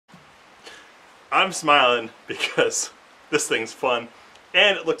I'm smiling because this thing's fun,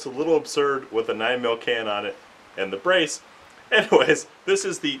 and it looks a little absurd with a 9mm can on it and the brace. Anyways, this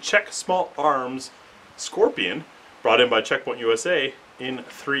is the Czech Small Arms Skorpion, brought in by Checkpoint USA in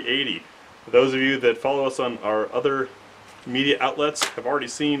 380. For those of you that follow us on our other media outlets have already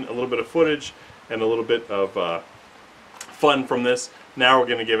seen a little bit of footage and a little bit of fun from this. Now we're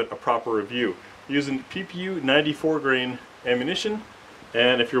going to give it a proper review. Using PPU 94 grain ammunition,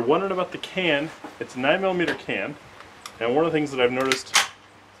 and if you're wondering about the can, it's a 9mm can, and one of the things that I've noticed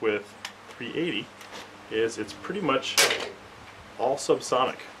with 380 is it's pretty much all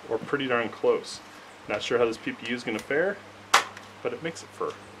subsonic, or pretty darn close. Not sure how this PPU is going to fare, but it makes it for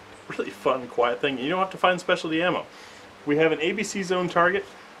a really fun, quiet thing. You don't have to find specialty ammo. We have an ABC zone target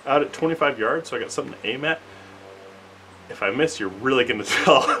out at 25 yards, so I got something to aim at. If I miss, you're really going to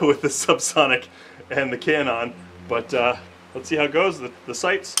tell with the subsonic and the can on. But let's see how it goes. The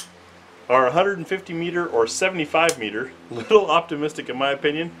sights are 150 meter or 75 meter. A little optimistic in my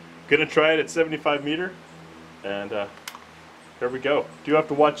opinion. Gonna try it at 75 meter, and there we go. Do have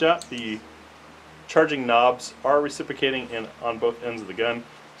to watch out. The charging knobs are reciprocating on both ends of the gun,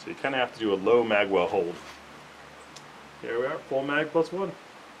 so you kind of have to do a low magwell hold. Here we are, full mag +1.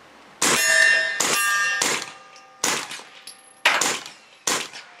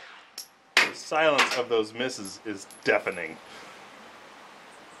 The silence of those misses is deafening.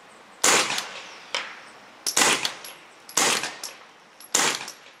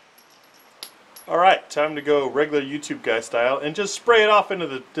 Alright, time to go regular YouTube guy style and just spray it off into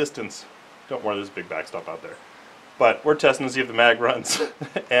the distance. Don't worry, there's a big backstop out there. But we're testing to see if the mag runs,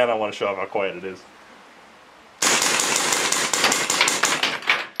 and I want to show off how quiet it is.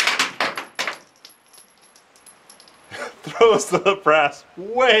 Throws the brass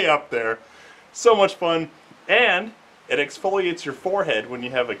way up there. So much fun, and it exfoliates your forehead when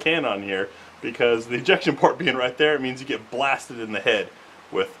you have a can on here, because the ejection port being right there, it means you get blasted in the head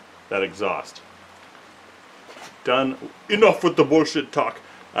with that exhaust. Done. Enough with the bullshit talk.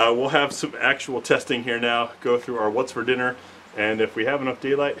 We'll have some actual testing here now, go through our what's for dinner, and if we have enough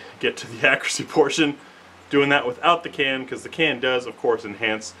daylight, get to the accuracy portion. Doing that without the can, because the can does, of course,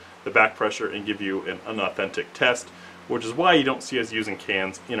 enhance the back pressure and give you an unauthentic test, which is why you don't see us using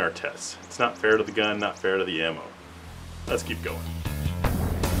cans in our tests. It's not fair to the gun, not fair to the ammo. Let's keep going.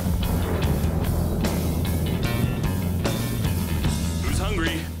 Who's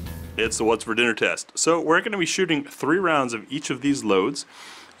hungry? It's the what's for dinner test. So we're going to be shooting 3 rounds of each of these loads.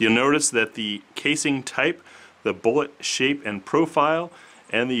 You'll notice that the casing type, the bullet shape and profile,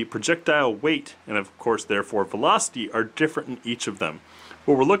 and the projectile weight, and of course therefore velocity, are different in each of them.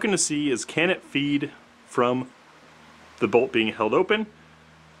 What we're looking to see is, can it feed from the bolt being held open?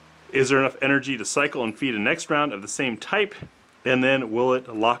 Is there enough energy to cycle and feed a next round of the same type? And then will it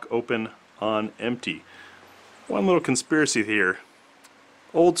lock open on empty? One little conspiracy here.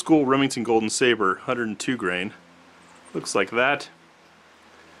 Old school Remington Golden Saber 102 grain. Looks like that.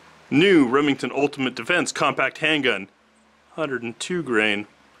 New Remington Ultimate Defense Compact Handgun 102 grain.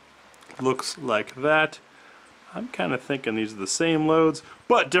 Looks like that. I'm kind of thinking these are the same loads,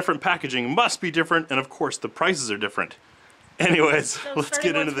 but different packaging must be different, and of course the prices are different. Anyways, so let's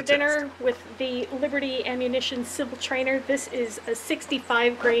get into the dinner test. With the Liberty Ammunition Civil Trainer, this is a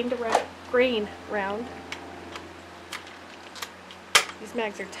 65 grain round. These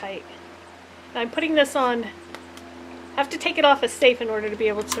mags are tight. Now I'm putting this on, I have to take it off a safe in order to be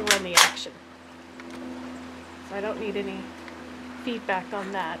able to run the action. So I don't need any feedback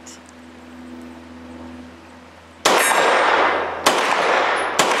on that.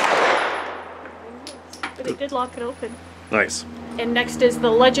 But it did lock it open. Nice. And next is the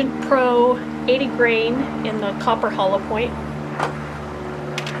Legend Pro 80 grain in the copper hollow point.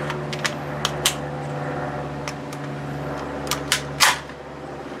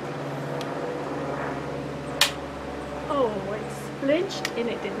 Oh, it flinched and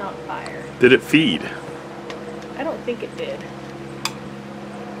it did not fire. Did it feed? I don't think it did.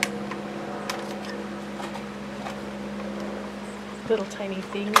 Little tiny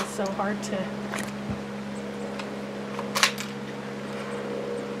thing is so hard to...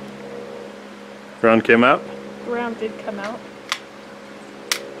 Round came out? The round did come out.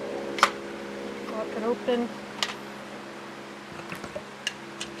 Lock it open.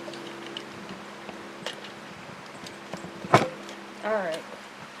 Alright.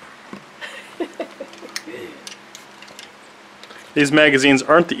 These magazines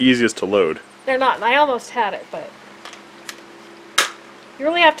aren't the easiest to load. They're not, and I almost had it, but you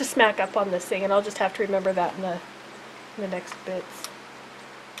really have to smack up on this thing, and I'll just have to remember that in the next bits.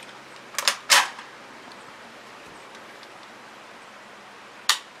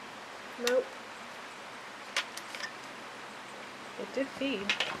 Nope. It did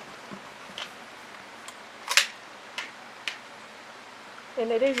feed.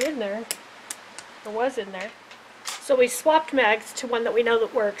 And it is in there. Or was in there. So we swapped mags to one that we know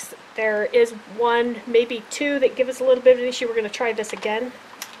that works. There is one, maybe two, that give us a little bit of an issue. We're going to try this again.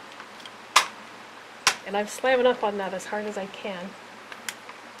 And I'm slamming up on that as hard as I can.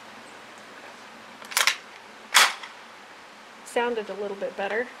 Sounded a little bit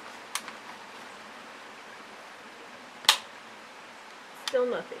better. Still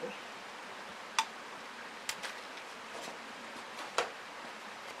nothing.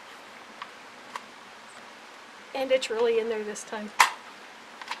 And it's really in there this time.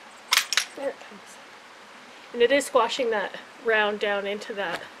 There it comes. And it is squashing that round down into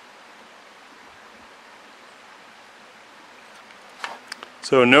that.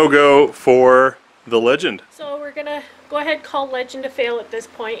 So no go for the Legend. So we're gonna go ahead and call Legend a fail at this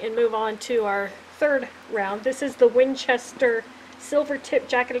point and move on to our third round. This is the Winchester Silver Tip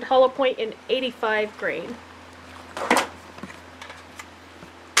Jacketed Hollow Point in 85 grain.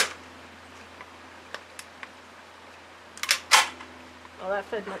 Oh, that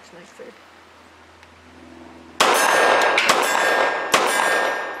fed much nicer.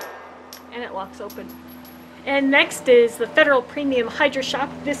 And it locks open. And next is the Federal Premium Hydro Shock.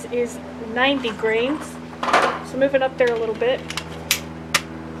 This is 90 grains. So moving up there a little bit.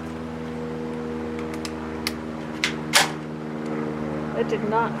 That did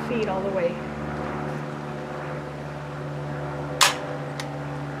not feed all the way.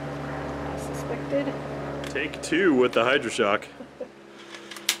 As suspected. Take two with the Hydroshock.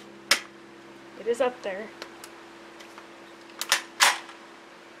 It is up there.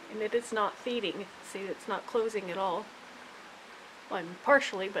 And it is not feeding. See, it's not closing at all. Well, I mean,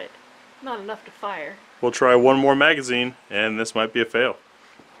 partially, but not enough to fire. We'll try one more magazine, and this might be a fail.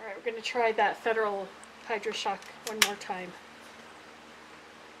 Alright, we're going to try that Federal Hydro Shock one more time.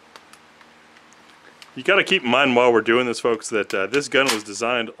 You got to keep in mind while we're doing this, folks, that this gun was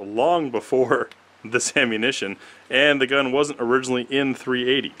designed long before this ammunition, and the gun wasn't originally in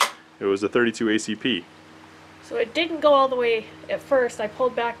 380. It was a 32 ACP. So it didn't go all the way at first. I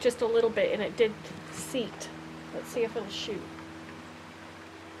pulled back just a little bit and it did seat. Let's see if it'll shoot.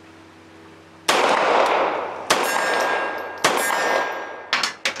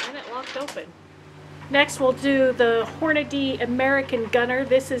 And it locked open. Next we'll do the Hornady American Gunner.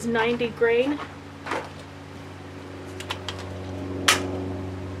 This is 90 grain.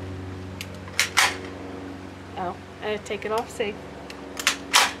 Oh, I had to take it off safe.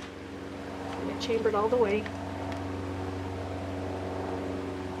 And it chambered all the way.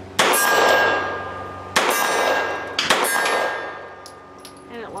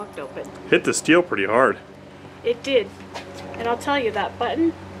 And it locked open. Hit the steel pretty hard. It did. And I'll tell you, that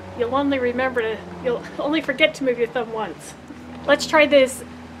button, you'll only forget to move your thumb once. Let's try this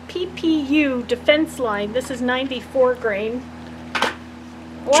PPU defense line. This is 94 grain.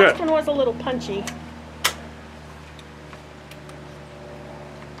 The last one was a little punchy.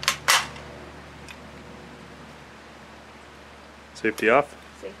 Safety off.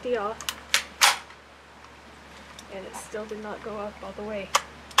 Safety off. And it still did not go up all the way.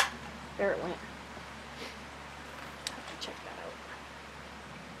 There it went. Have to check that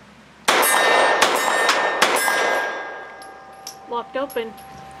out. Locked open.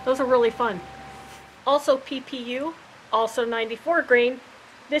 Those are really fun. Also PPU, also 94 grain.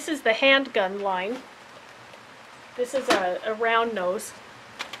 This is the handgun line. This is a round nose.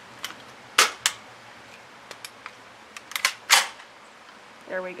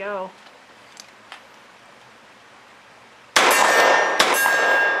 There we go.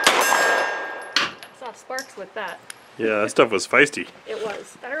 Saw sparks with that. Yeah, that stuff was feisty. It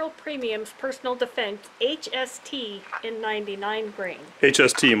was. Federal Premium's Personal Defense HST in 99 grain.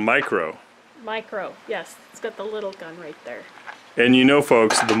 HST Micro. Micro, yes. It's got the little gun right there. And you know,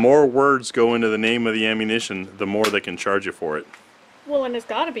 folks, the more words go into the name of the ammunition, the more they can charge you for it. Well, and it's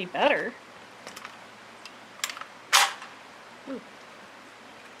got to be better.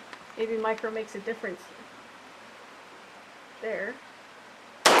 Maybe micro makes a difference there.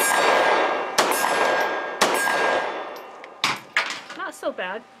 Not so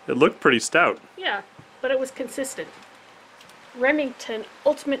bad. It looked pretty stout. Yeah, but it was consistent. Remington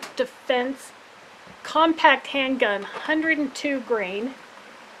Ultimate Defense Compact Handgun, 102 grain.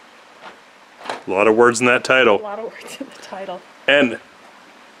 A lot of words in that title. A lot of words in the title. And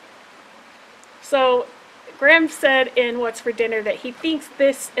so Graham said in What's for Dinner that he thinks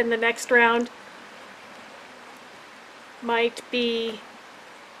this in the next round might be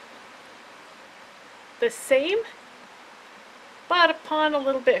the same, but upon a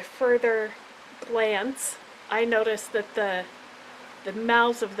little bit further glance, I noticed that the the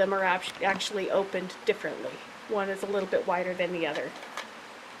mouths of them are actually opened differently. One is a little bit wider than the other.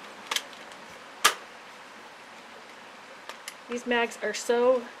 These mags are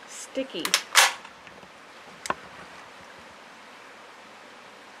so sticky.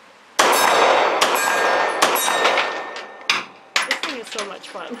 This thing is so much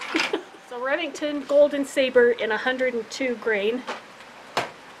fun. So Remington Golden Saber in 102 grain.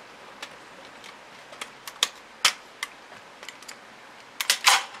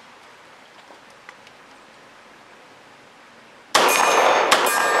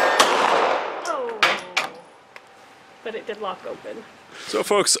 But it did lock open. So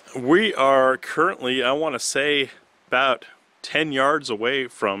folks, we are currently, I want to say, about 10 yards away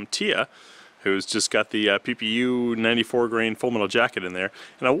from Tia, who's just got the PPU 94 grain full metal jacket in there.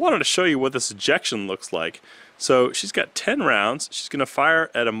 And I wanted to show you what this ejection looks like. So she's got 10 rounds. She's going to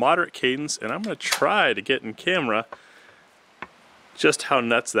fire at a moderate cadence, and I'm going to try to get in camera just how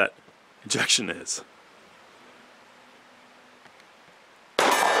nuts that ejection is.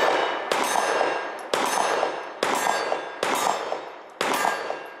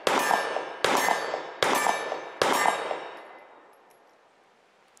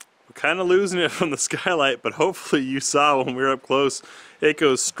 Kind of losing it from the skylight, but hopefully you saw when we were up close. It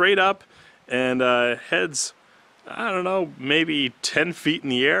goes straight up and heads, I don't know, maybe 10 feet in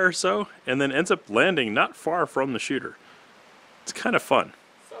the air or so, and then ends up landing not far from the shooter. It's kind of fun.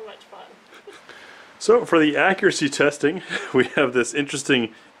 So much fun. So for the accuracy testing, we have this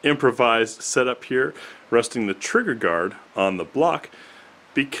interesting improvised setup here, resting the trigger guard on the block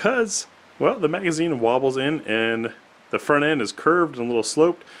because, well, the magazine wobbles in and the front end is curved and a little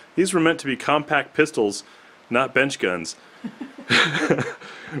sloped. These were meant to be compact pistols, not bench guns.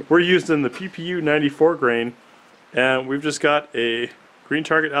 We're using the PPU 94 grain, and we've just got a green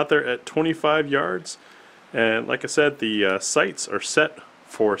target out there at 25 yards. And like I said, the sights are set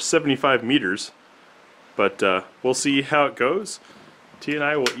for 75 meters, but we'll see how it goes. T and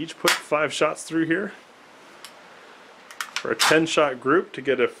I will each put 5 shots through here for a 10-shot group to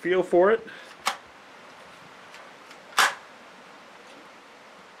get a feel for it.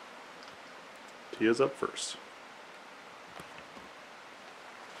 Tia's up first.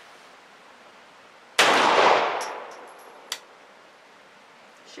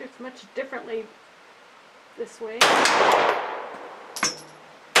 Shoots much differently this way.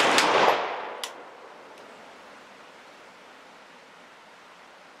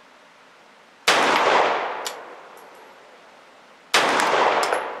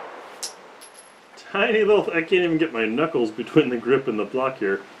 Tiny little, I can't even get my knuckles between the grip and the block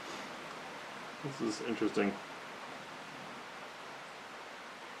here. This is interesting.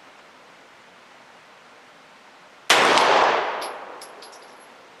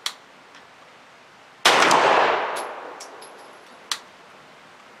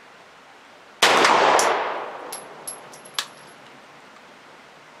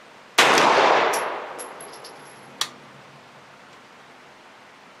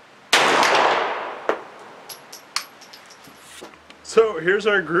 So here's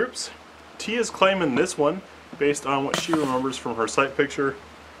our groups. Tia's claiming this one based on what she remembers from her sight picture.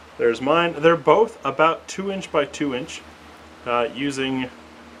 There's mine. They're both about 2" by 2" using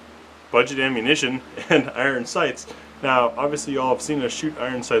budget ammunition and iron sights. Now obviously you all have seen us shoot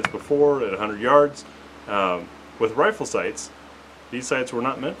iron sights before at 100 yards. With rifle sights, these sights were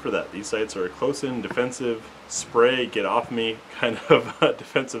not meant for that. These sights are a close-in defensive spray, get off me kind of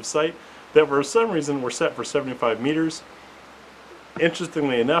defensive sight that for some reason were set for 75 meters.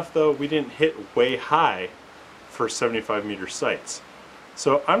 Interestingly enough though, we didn't hit way high for 75-meter sights.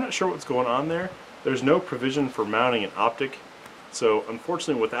 So I'm not sure what's going on there. There's no provision for mounting an optic. So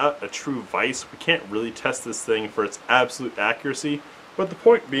unfortunately without a true vise, we can't really test this thing for its absolute accuracy. But the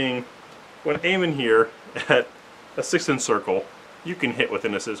point being, when aiming here at a 6" circle, you can hit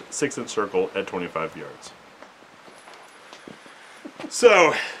within a 6" circle at 25 yards.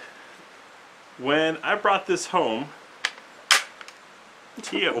 So when I brought this home,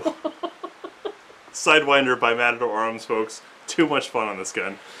 Tia, Sidewinder by Matador Arms, folks. Too much fun on this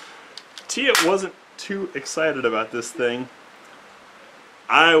gun. Tia wasn't too excited about this thing.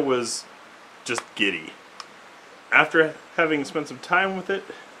 I was just giddy. After having spent some time with it,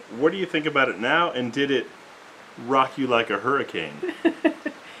 what do you think about it now, and did it rock you like a hurricane?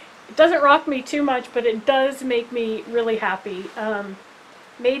 It doesn't rock me too much, but it does make me really happy.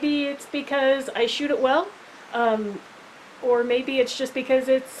 Maybe it's because I shoot it well. Or maybe it's just because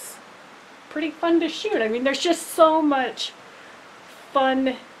it's pretty fun to shoot. I mean, there's just so much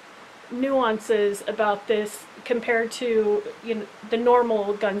fun nuances about this compared to, you know, the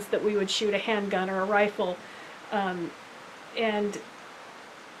normal guns that we would shoot, a handgun or a rifle. And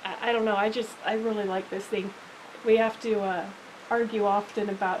I don't know. I really like this thing. We have to argue often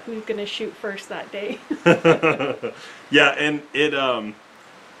about who's going to shoot first that day. Yeah, and it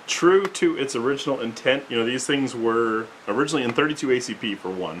true to its original intent. You know, these things were originally in 32 ACP for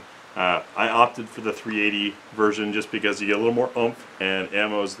one. I opted for the 380 version just because you get a little more oomph and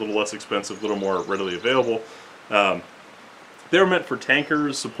ammo is a little less expensive, a little more readily available. They were meant for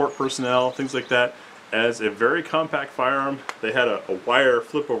tankers, support personnel, things like that. As a very compact firearm, they had a wire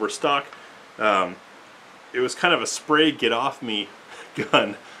flip over stock. It was kind of a spray get off me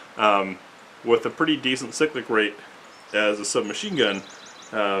gun with a pretty decent cyclic rate as a submachine gun.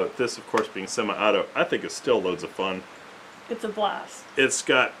 This, of course, being semi-auto, I think is still loads of fun. It's a blast. It's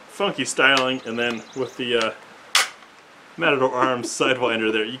got funky styling, and then with the Matador Arms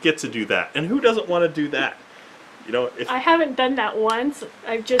sidewinder there, you get to do that. And who doesn't want to do that? You know, I haven't done that once.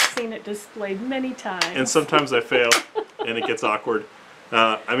 I've just seen it displayed many times. And sometimes I fail, and it gets awkward.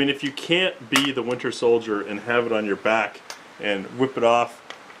 I mean, if you can't be the Winter Soldier and have it on your back and whip it off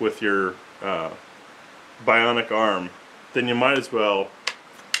with your bionic arm, then you might as well...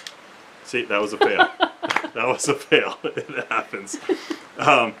 See, that was a fail. That was a fail. It happens.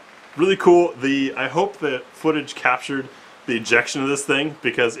 Really cool. I hope that footage captured the ejection of this thing,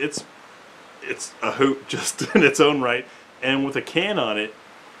 because it's a hoot just in its own right. And with a can on it,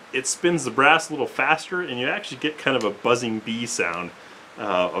 it spins the brass a little faster, and you actually get kind of a buzzing bee sound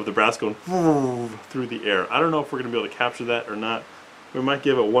of the brass going through the air. I don't know if we're going to be able to capture that or not. We might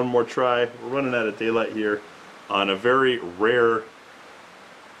give it one more try. We're running out of daylight here on a very rare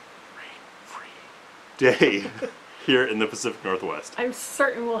day here in the Pacific Northwest. I'm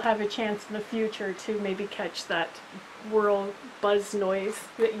certain we'll have a chance in the future to maybe catch that whirl buzz noise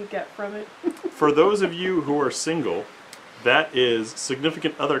that you get from it. For those of you who are single, that is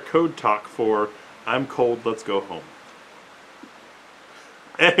significant other code talk for I'm cold, let's go home.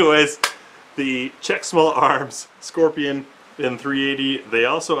 Anyways, the Czech Small Arms Skorpion in 380, they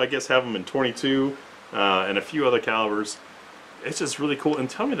also, I guess, have them in 22 and a few other calibers. It's just really cool, and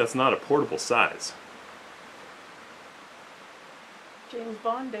tell me that's not a portable size. James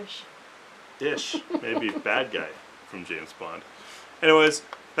Bondish. Ish. Maybe bad guy from James Bond. Anyways,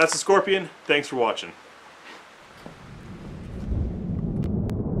 that's the Skorpion. Thanks for watching.